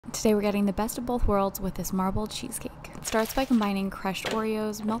Today we're getting the best of both worlds with this marbled cheesecake. It starts by combining crushed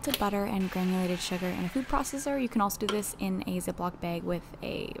Oreos, melted butter, and granulated sugar in a food processor. You can also do this in a Ziploc bag with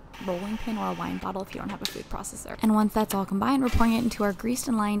a rolling pin or a wine bottle if you don't have a food processor. And once that's all combined, we're pouring it into our greased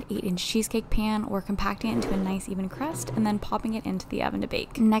and lined 8-inch cheesecake pan. We're compacting it into a nice even crust and then popping it into the oven to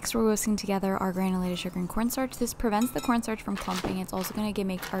bake. Next, we're whisking together our granulated sugar and cornstarch. This prevents the cornstarch from clumping. It's also going to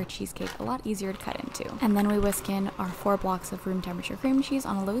make our cheesecake a lot easier to cut into. And then we whisk in our 4 blocks of room temperature cream cheese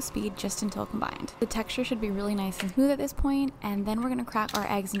on a low speed just until combined. The texture should be really nice and smooth at this point, and then we're going to crack our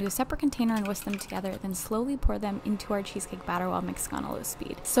eggs into a separate container and whisk them together, then slowly pour them into our cheesecake batter while mixing on a low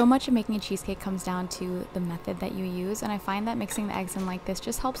speed. So much of making a cheesecake comes down to the method that you use, and I find that mixing the eggs in like this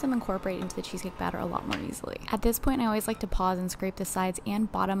just helps them incorporate into the cheesecake batter a lot more easily. At this point, I always like to pause and scrape the sides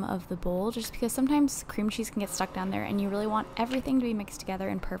and bottom of the bowl just because sometimes cream cheese can get stuck down there and you really want everything to be mixed together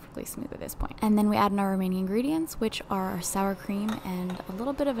and perfectly smooth at this point. And then we add in our remaining ingredients, which are our sour cream and a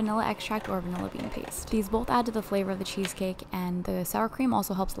little bit of vanilla extract or vanilla bean paste. These both add to the flavor of the cheesecake, and the sour cream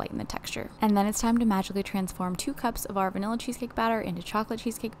also helps lighten the texture. And then it's time to magically transform 2 cups of our vanilla cheesecake batter into chocolate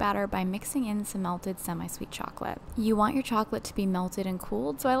cheesecake batter by mixing in some melted semi-sweet chocolate. You want your chocolate to be melted and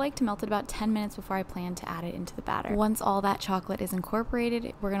cooled, so I like to melt it about 10 minutes before I plan to add it into the batter. Once all that chocolate is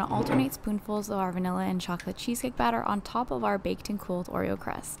incorporated, we're going to alternate spoonfuls of our vanilla and chocolate cheesecake batter on top of our baked and cooled Oreo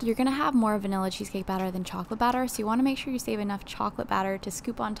crust. You're going to have more vanilla cheesecake batter than chocolate batter, so you want to make sure you save enough chocolate batter to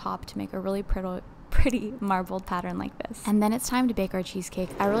scoop on top to make a really pretty marbled pattern like this. And then it's time to bake our cheesecake.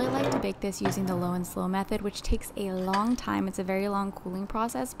 I really like to bake this using the low and slow method, which takes a long time. It's a very long cooling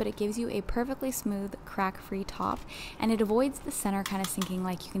process, but it gives you a perfectly smooth, crack-free top, and it avoids the center kind of sinking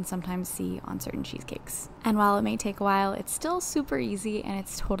like you can sometimes see on certain cheesecakes. And while it may take a while, it's still super easy and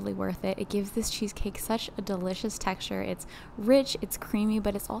it's totally worth it. It gives this cheesecake such a delicious texture. It's rich, it's creamy,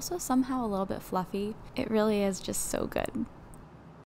 but it's also somehow a little bit fluffy. It really is just so good.